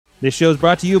This show is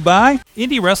brought to you by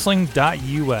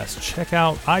IndyWrestling.us. Check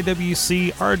out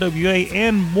IWC, RWA,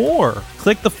 and more.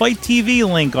 Click the Fight TV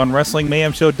link on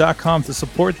WrestlingMayhemShow.com to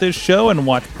support this show and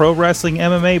watch pro wrestling,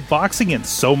 MMA, boxing, and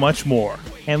so much more.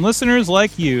 And listeners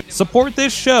like you, support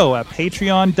this show at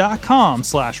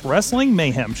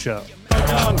Patreon.com/WrestlingMayhemShow.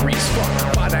 Hungry as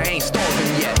fuck, but I ain't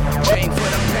starving yet. Chain for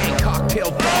the pain,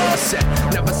 cocktail bar set.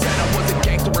 Never said I was a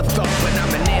gangster or thug, but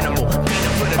I'm an animal.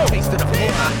 Beating for the taste of the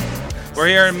blood. We're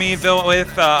here in Meadville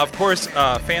with, of course,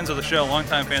 fans of the show,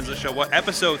 longtime fans of the show. What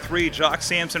episode 3? Jock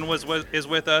Sampson is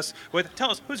with us.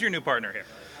 Tell us, who's your new partner here?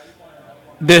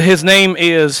 His name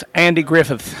is Andy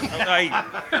Griffith.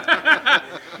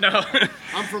 No.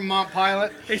 I'm from Mount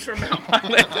Pilot. He's from Mount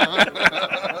Pilot.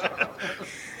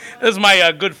 This is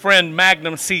my good friend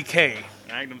Magnum CK.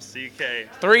 Magnum CK.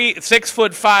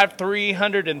 6'5",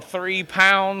 303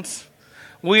 pounds.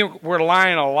 We're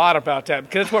lying a lot about that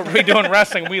because that's what we do in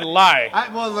wrestling. We lie.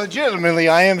 Legitimately,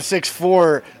 I am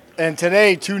 6'4", and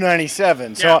today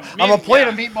 297. So I'm a plate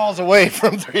of meatballs away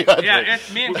from 300. Yeah,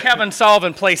 me and Kevin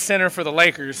Sullivan play center for the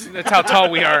Lakers. That's how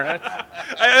tall we are.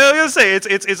 I was gonna say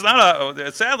it's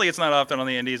not sadly it's not often on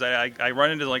the Indies. I run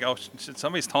into like, oh shit,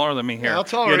 somebody's taller than me here. How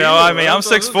tall are you? I mean, I'm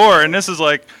 6'4", and this is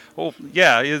like, oh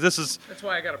yeah, this is. That's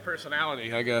why I got a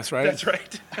personality, I guess, right? That's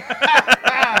right.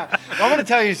 I'm going to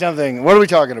tell you something. What are we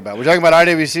talking about? We're talking about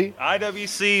IWC?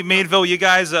 IWC, Meadville, you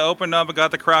guys opened up and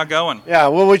got the crowd going. Yeah,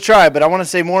 well, we tried, but I want to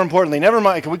say more importantly, never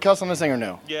mind. Can we cuss on this thing or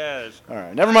no? Yes. All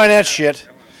right, never mind that shit.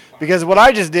 Because what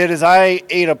I just did is I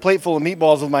ate a plate full of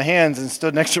meatballs with my hands and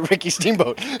stood next to Ricky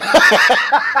Steamboat.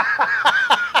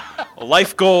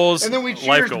 Life goals. And then we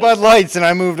cheered Bud Lights, and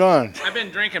I moved on. I've been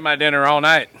drinking my dinner all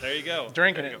night. There you go.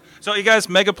 Drinking it. So you guys,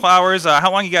 Mega Plowers,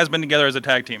 how long you guys been together as a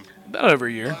tag team? About over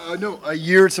a year. No, a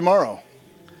year tomorrow.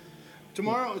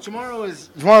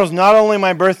 Tomorrow's not only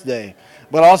my birthday,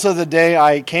 but also the day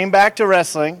I came back to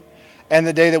wrestling, and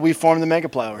the day that we formed the Mega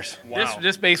Plowers. Wow.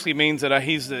 This basically means that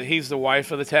he's the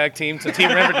wife of the tag team. It's a team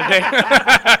member today.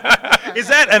 Is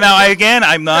that, and now again,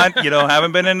 I'm not,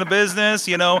 haven't been in the business,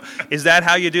 is that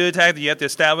how you do a tag? Do you have to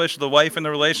establish the wife in the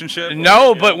relationship?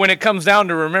 No, but when it comes down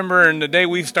to remembering the day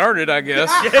we started, I guess.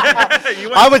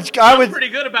 I would pretty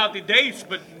good about the dates,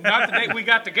 but not the date we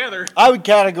got together. I would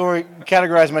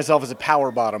categorize myself as a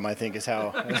power bottom, I think is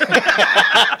how.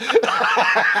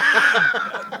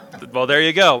 Well, there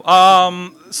you go.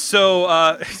 So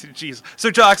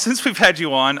Jock, since we've had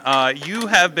you on, you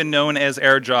have been known as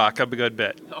Air Jock a good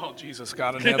bit. Oh, Jesus,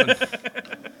 God in heaven.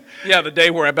 Yeah, the day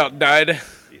where I about died.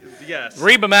 Yes.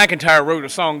 Reba McEntire wrote a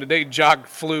song, "The Day Jock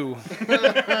Flew."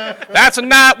 That's a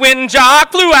night when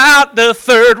Jock flew out the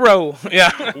third row.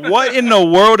 Yeah. What in the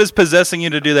world is possessing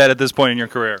you to do that at this point in your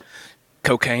career?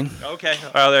 Cocaine. Okay.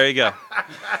 Well, there you go.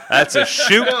 That's a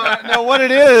shoot. No, what it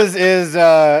is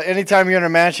anytime you're in a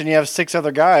match and you have 6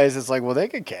 other guys, it's like, well, they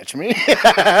could catch me.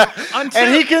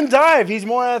 And he can dive. He's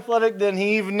more athletic than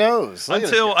he even knows.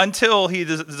 Until he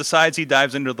decides he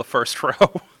dives into the first row.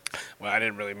 Well, I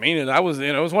didn't really mean it. It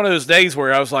was one of those days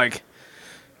where I was like,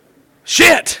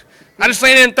 shit! I just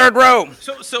landed in third row.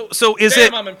 So is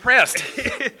Damn, I'm impressed.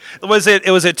 Was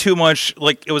it too much?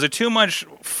 Was it too much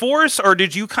force, or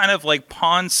did you kind of like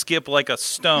pawn skip like a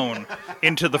stone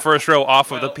into the first row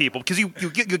off of the people? Because you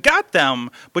got them,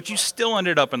 but you still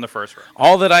ended up in the first row.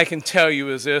 All that I can tell you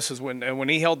is this: is when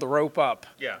he held the rope up,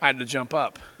 I had to jump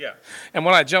up. Yeah. And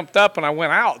when I jumped up and I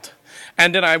went out,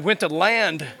 and then I went to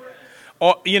land,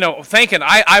 thinking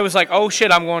I was like, oh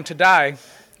shit, I'm going to die.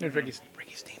 There's Ricky Steamboat.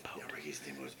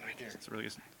 Really,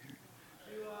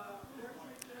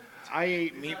 I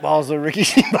ate meatballs with Ricky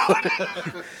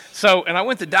Steamboat. And I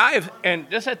went to dive,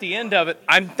 and just at the end of it,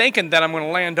 I'm thinking that I'm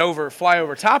going to fly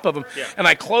over top of him. Yeah. And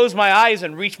I closed my eyes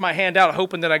and reached my hand out,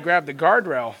 hoping that I grabbed the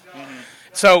guardrail.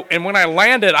 Mm-hmm. And when I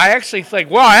landed, I actually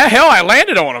think, well, hell, I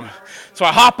landed on him. So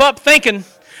I hop up thinking,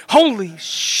 holy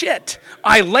shit,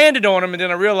 I landed on him, and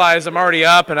then I realized I'm already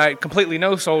up, and I completely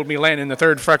no-sold me landing in the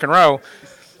third frickin' row.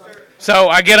 So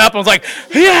I get up and was like,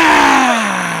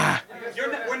 yeah!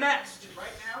 We're next. Right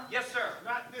now? Yes, sir.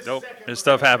 Nope. There's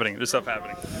stuff happening.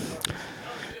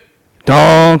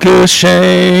 Donkey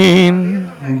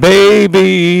Shane,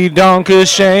 baby Donkey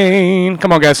Shane.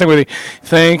 Come on, guys, sing with me.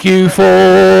 Thank you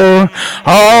for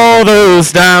all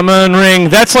those diamond rings.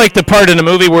 That's like the part in the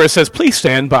movie where it says, please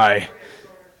stand by.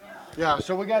 Yeah,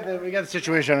 so we got the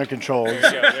situation under control.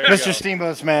 Mr.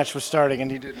 Steamboat's match was starting,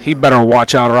 and he didn't. He better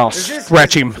watch out, or I'll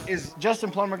stretch him. Is Justin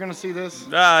Plummer going to see this?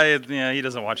 Yeah, he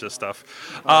doesn't watch this stuff.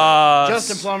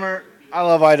 Justin Plummer, I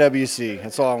love IWC.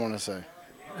 That's all I want to say.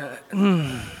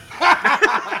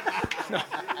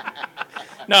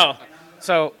 No.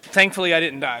 So thankfully, I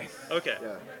didn't die. Okay.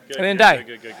 I didn't die.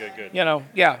 Good. You know,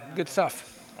 yeah, good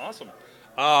stuff. Awesome.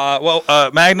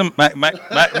 Magnum.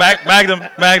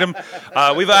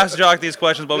 We've asked Jock these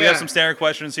questions, but we have some standard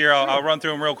questions here. I'll run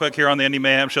through them real quick here on the Indy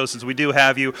Mayhem show since we do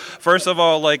have you. First of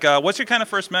all, what's your kind of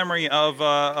first memory of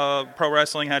pro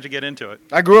wrestling? How'd you get into it?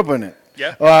 I grew up in it.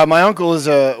 Yeah. My uncle was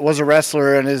a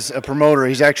wrestler and is a promoter.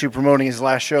 He's actually promoting his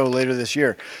last show later this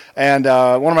year. And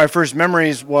one of my first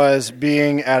memories was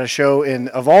being at a show in,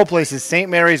 of all places, St.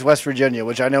 Mary's, West Virginia,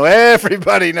 which I know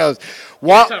everybody knows.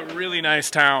 It's a really nice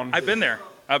town. I've been there.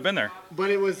 But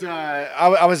it was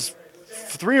I was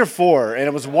 3 or 4, and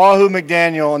it was Wahoo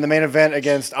McDaniel in the main event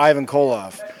against Ivan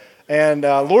Koloff. And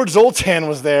Lord Zoltan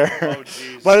was there. Oh,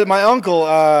 jeez. But my uncle...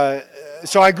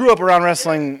 so I grew up around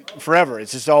wrestling forever.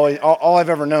 It's just all I've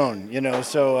ever known, you know.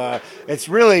 So it's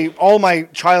really all my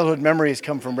childhood memories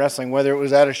come from wrestling, whether it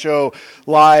was at a show,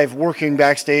 live, working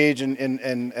backstage, and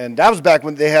that was back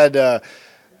when they had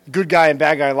good guy and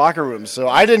bad guy locker rooms. So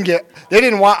I didn't get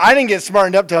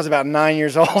smartened up till I was about 9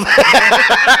 years old.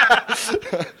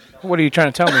 What are you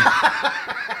trying to tell me?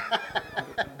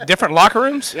 Different locker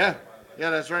rooms? Yeah,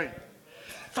 that's right.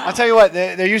 I'll tell you what,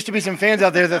 there used to be some fans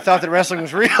out there that thought that wrestling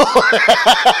was real.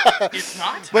 It's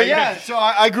not? But yeah, so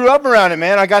I grew up around it,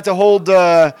 man. I got to hold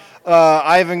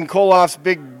Ivan Koloff's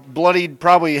big, bloodied,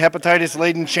 probably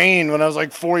hepatitis-laden chain when I was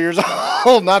like 4 years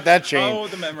old. Not that chain. Oh,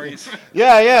 the memories.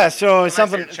 Yeah. So it's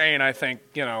something. Chain, I think,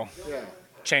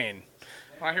 chain.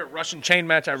 When I hear Russian chain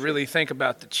match, I really think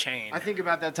about the chain. I think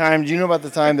about that time. Do you know about the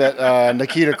time that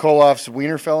Nikita Koloff's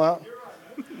wiener fell out?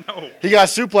 No. He got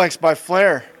suplexed by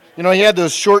Flair. You know, he had the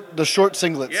short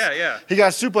singlets. Yeah. He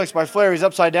got suplexed by Flair. He's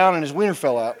upside down, and his wiener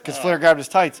fell out because Flair grabbed his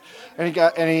tights, and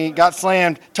he got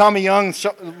slammed. Tommy Young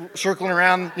circling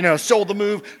around, sold the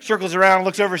move, circles around,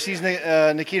 looks over, sees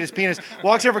Nikita's penis,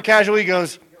 walks over casually,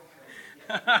 goes.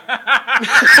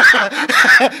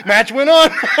 Match went on.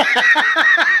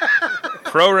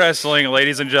 Pro wrestling,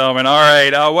 ladies and gentlemen. All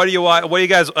right, what do you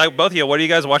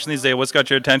guys watching these days? What's got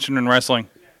your attention in wrestling?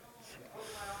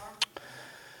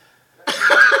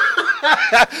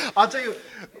 I'll tell you,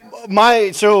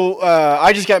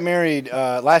 I just got married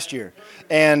last year,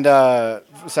 and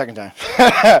second time,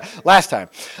 last time,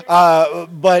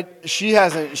 but she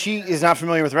is not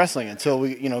familiar with wrestling until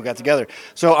we got together.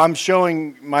 So I'm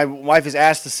showing, my wife is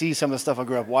asked to see some of the stuff I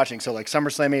grew up watching. So like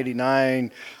SummerSlam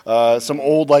 '89, some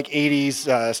old like '80s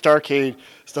Starrcade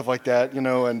stuff like that,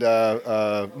 and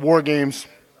War Games.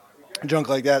 Junk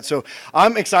like that. So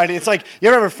I'm excited. It's like, you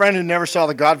ever have a friend who never saw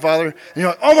The Godfather? And you're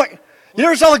like, oh my, you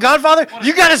never saw The Godfather?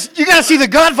 You gotta see The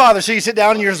Godfather. So you sit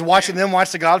down and you're just watching them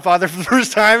watch The Godfather for the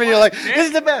first time, and you're like, this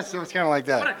is the best. So it's kind of like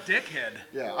that. What a dickhead.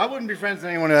 Yeah, I wouldn't be friends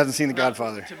with anyone who hasn't seen The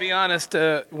Godfather. To be honest,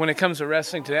 when it comes to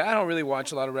wrestling today, I don't really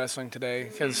watch a lot of wrestling today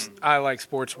because I like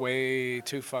sports way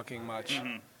too fucking much.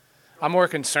 Mm-hmm. I'm more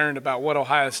concerned about what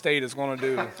Ohio State is going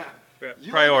to do.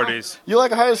 Priorities. You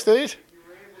like Ohio State?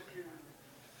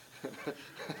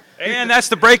 And that's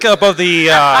the breakup of the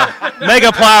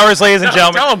Mega Plowers, ladies and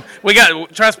gentlemen. Tell them,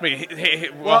 trust me.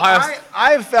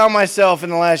 I've found myself in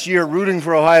the last year rooting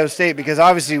for Ohio State because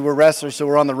obviously we're wrestlers, so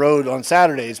we're on the road on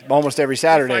Saturdays, almost every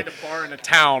Saturday. Find a bar in a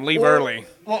town, leave early.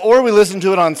 Well, or we listen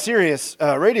to it on Sirius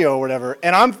radio or whatever,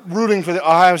 and I'm rooting for the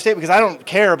Ohio State because I don't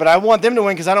care, but I want them to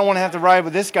win because I don't want to have to ride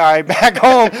with this guy back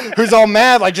home who's all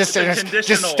mad, like just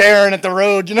staring at the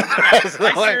road. I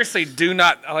seriously do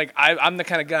not, I'm the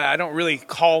kind of guy, I don't really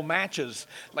call matches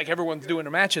like everyone's doing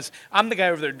their matches. I'm the guy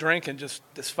over there drinking, just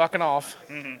fucking off.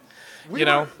 Mm-hmm. We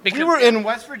were in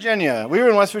West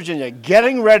Virginia.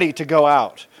 Getting ready to go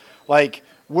out. Like,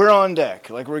 we're on deck.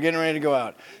 Like, we're getting ready to go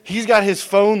out. He's got his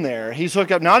phone there. He's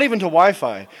hooked up, not even to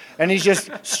Wi-Fi. And he's just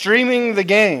streaming the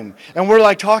game. And we're,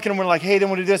 like, talking, and we're like, hey, then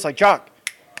we'll do this. Like, Jock,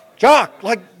 you're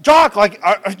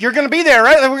going to be there,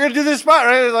 right? Like, we're going to do this spot,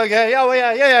 right? Like, yeah,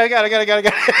 I got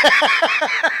it.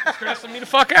 Stressing me the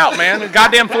fuck out, man. The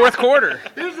goddamn fourth quarter.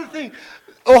 Here's the thing.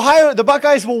 Ohio, the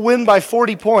Buckeyes will win by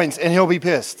 40 points, and he'll be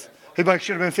pissed. He'll be like,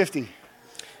 should have been 50.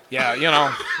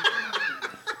 Yeah,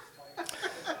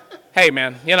 Hey,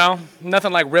 man,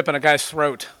 nothing like ripping a guy's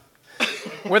throat.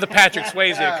 We're the Patrick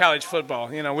Swayze of college football.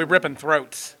 We're ripping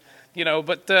throats.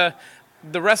 But the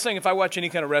wrestling, if I watch any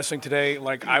kind of wrestling today,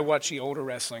 like I watch the older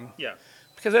wrestling. Yeah.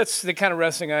 Because that's the kind of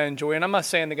wrestling I enjoy. And I'm not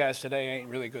saying the guys today ain't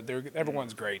really good.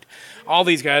 Everyone's great. All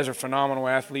these guys are phenomenal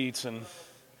athletes, and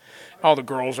all the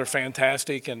girls are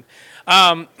fantastic. And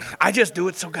I just do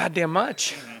it so goddamn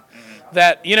much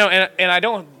that, and I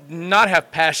don't not have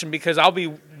passion because I'll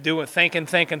be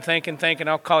thinking.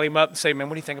 I'll call him up and say, man,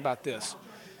 what do you think about this?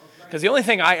 Because the only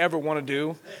thing I ever want to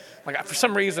do, like for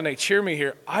some reason they cheer me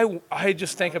here, I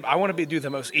just think I want to do the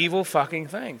most evil fucking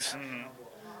things. Mm-hmm.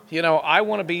 You know, I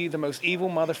want to be the most evil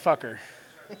motherfucker.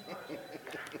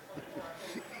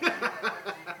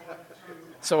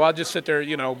 So I'll just sit there,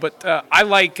 you know. But I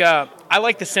like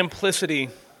the simplicity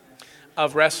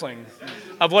of wrestling,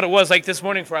 of what it was. Like this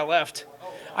morning before I left,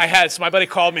 my buddy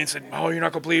called me and said, "Oh, you're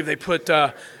not gonna believe they put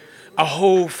a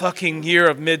whole fucking year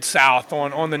of Mid-South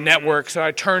on the network." So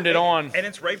I turned it on, and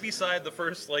it's right beside the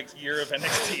first year of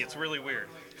NXT. It's really weird.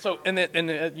 So and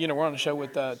you know, we're on the show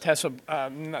with Tessa,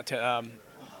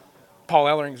 Paul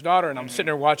Ellering's daughter, and I'm sitting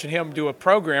there watching him do a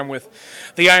program with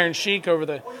the Iron Sheik over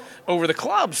the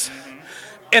clubs,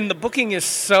 and the booking is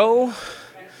so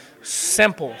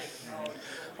simple.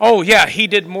 Oh yeah, he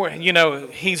did more. You know,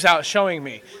 he's out showing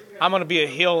me. I'm gonna be a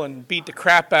heel and beat the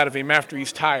crap out of him after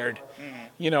he's tired.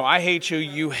 You know, I hate you,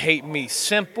 you hate me.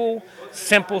 Simple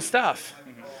stuff,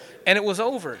 and it was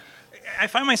over. I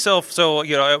find myself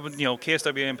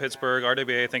KSWA in Pittsburgh,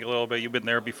 RWA. I think a little bit. You've been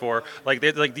there before. Like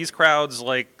these crowds,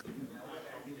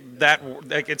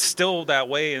 it's still that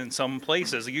way in some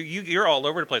places. You're all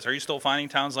over the place. Are you still finding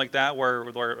towns like that where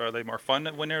are they more fun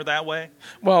when they're that way?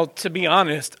 Well, to be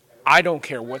honest, I don't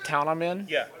care what town I'm in.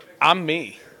 Yeah, I'm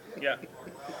me. Yeah,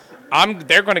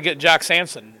 They're going to get Jock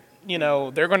Sampson. You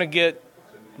know, they're going to get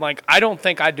I don't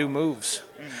think I do moves.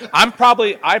 I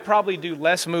probably do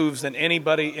less moves than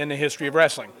anybody in the history of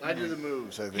wrestling. I do the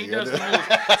moves. I think he does the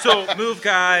moves. So move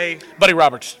guy, Buddy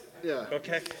Roberts. Yeah.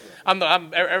 Okay.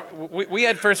 We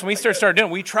had first when we started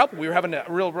doing it, we were having a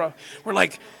real rough. We're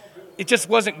like, it just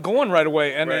wasn't going right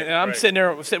away, and I'm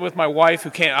sitting with my wife who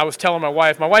can't. I was telling my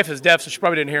wife is deaf, so she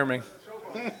probably didn't hear me.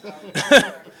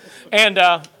 And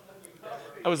I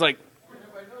was like,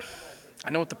 I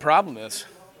know what the problem is.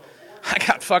 I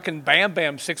got fucking Bam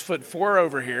Bam 6'4"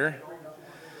 over here.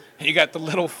 You got the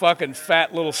little fucking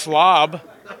fat little slob.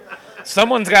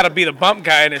 Someone's got to be the bump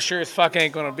guy, and it sure as fuck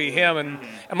ain't going to be him. And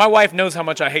my wife knows how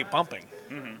much I hate bumping.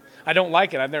 Mm-hmm. I don't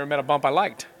like it. I've never met a bump I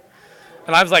liked.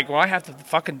 And I was like, well, I have to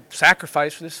fucking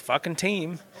sacrifice for this fucking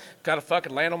team. Got to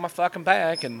fucking land on my fucking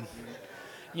back. And,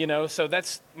 you know, so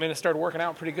that's when it started working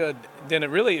out pretty good. Then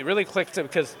it really clicked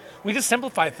because we just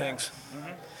simplify things.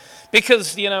 Mm-hmm.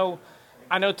 Because, you know,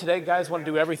 I know today guys want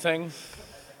to do everything,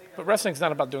 but wrestling's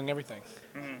not about doing everything.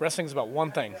 Mm-hmm. Wrestling's about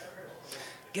one thing: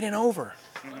 getting over.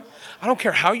 Mm-hmm. I don't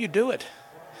care how you do it.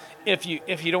 If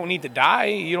you don't need to die,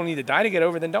 you don't need to die to get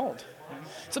over, then don't. Mm-hmm.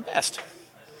 It's the best.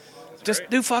 That's just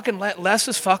great. Do fucking less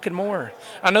is fucking more.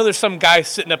 I know there's some guy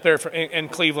sitting up there in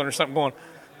Cleveland or something going,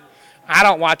 I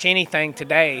don't watch anything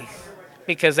today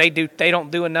because they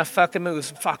don't do enough fucking moves.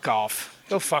 Fuck off.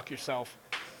 Go fuck yourself.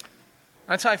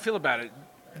 That's how I feel about it.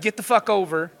 Get the fuck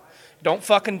over. Don't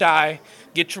fucking die.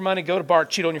 Get your money. Go to bar.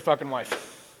 Cheat on your fucking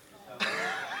wife.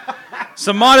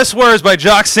 Some modest words by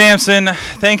Jock Sampson.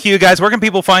 Thank you, guys. Where can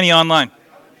people find you online?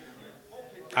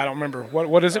 I don't remember.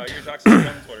 What is it? You're Jock Sampson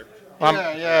on Twitter.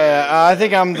 Yeah. I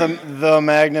think I'm the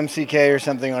Magnum CK or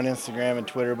something on Instagram and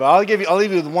Twitter. But I'll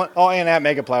leave you with one. Oh, and at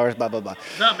Mega Plowers. Blah blah blah.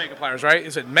 It's not Mega Plowers, right?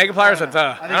 Is it Mega Plowers?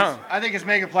 I think it's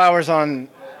Mega Plowers on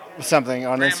something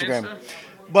on Instagram.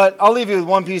 But I'll leave you with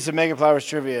one piece of Mega Plowers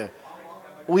trivia.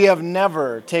 We have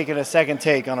never taken a second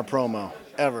take on a promo,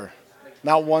 ever.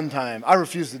 Not one time. I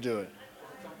refuse to do it.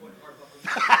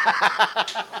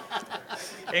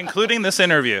 Including this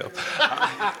interview.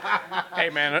 Hey,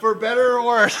 man. For better or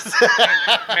worse.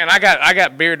 Man, I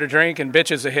got beer to drink and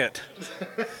bitches to hit.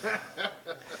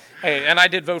 Hey, and I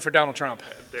did vote for Donald Trump.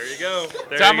 There you go.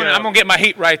 I'm going to get my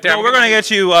heat right there. No, we're going to get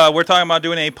you, we're talking about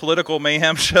doing a political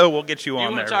mayhem show. We'll get you on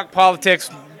there. You want to talk politics?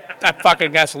 That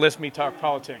fucking guy's to listen to me talk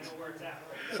politics.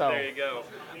 So. There you go.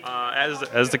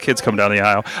 As the kids come down the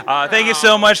aisle. Thank you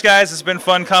so much, guys. It's been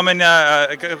fun coming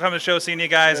to the show, seeing you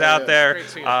guys out there.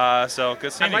 So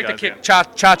good seeing you guys. I'd like to kick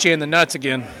Chachi in the nuts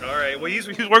again. All right. Well, he's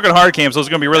working hard, Cam, so it's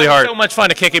going to be really hard. So much fun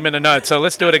to kick him in the nuts, so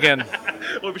let's do it again.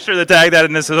 We'll be sure to tag that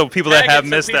in this so people that have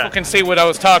missed that. People can see what I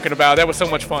was talking about. That was so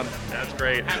much fun. That's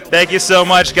great. Thank you so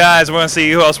much, guys. We're going to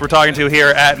see who else we're talking to here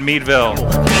at Meadville.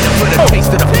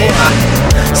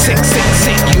 Sick,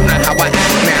 you know how I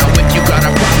act now. If you got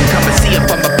a problem, come and see if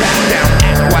I'm a back down.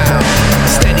 Act wild,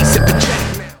 steady sipping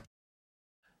Jack now.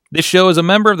 This show is a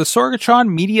member of the Sorgatron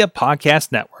Media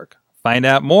Podcast Network. Find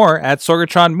out more at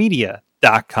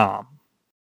sorgatronmedia.com.